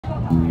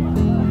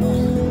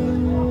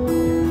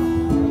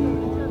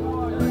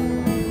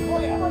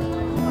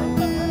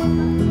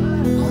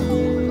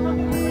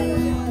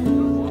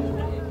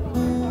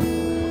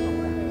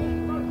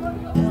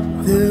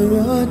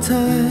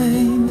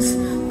times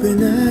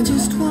when I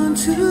just want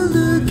to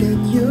look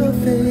at your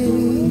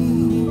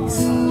face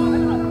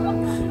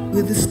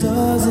with the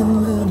stars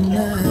in the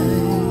night.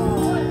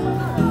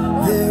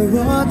 There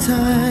are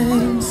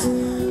times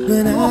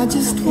when I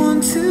just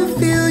want to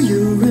feel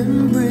your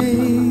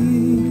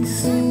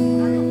embrace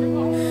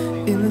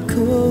in the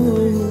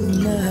cold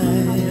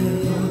night.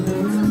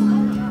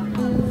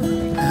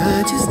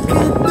 I just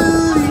can't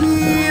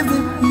believe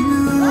that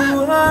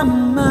you are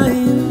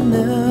mine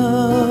now.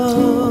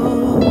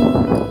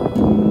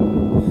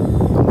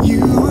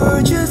 You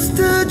were just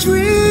a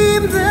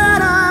dream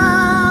that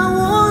I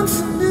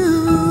once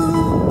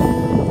knew.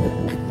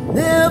 I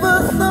never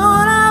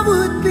thought I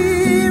would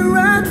be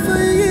right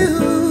for you.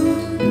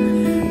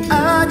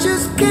 I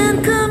just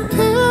can't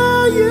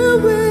compare you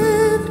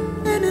with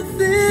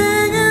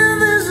anything in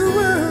this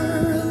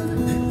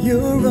world.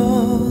 You're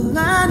all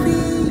I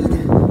need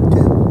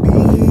to be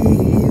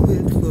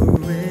with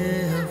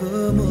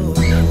forevermore.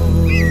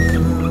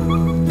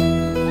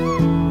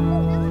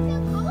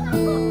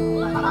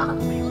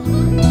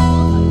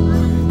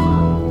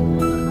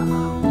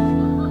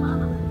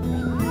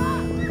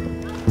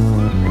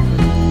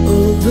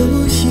 All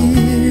those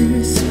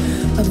years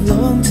I've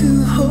longed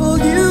to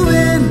hold you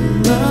in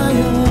my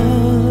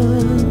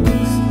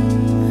arms.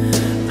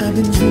 I've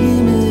been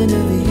dreaming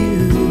of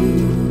you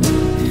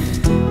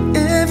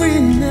every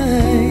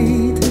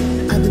night.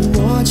 I've been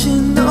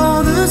watching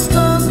all the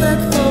stars that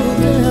fall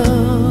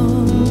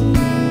down,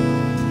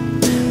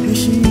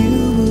 wishing you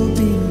will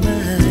be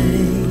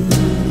mine.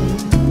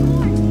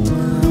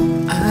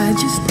 I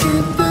just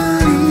can't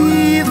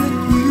believe that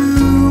you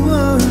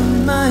are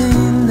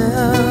mine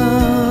now.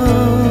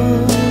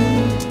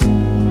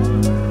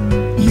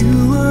 You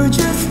were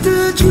just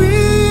a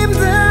dream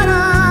that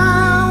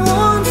I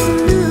once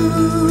knew.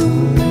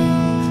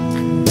 I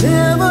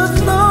never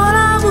thought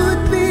I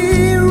would be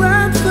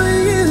right for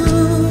you.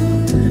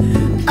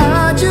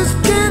 I just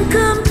can't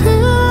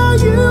compare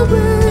you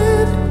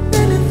with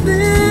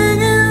anything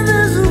in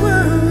this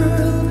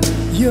world.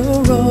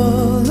 You're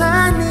all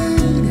I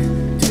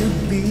need to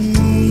be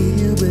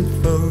with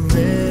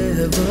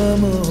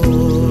forevermore.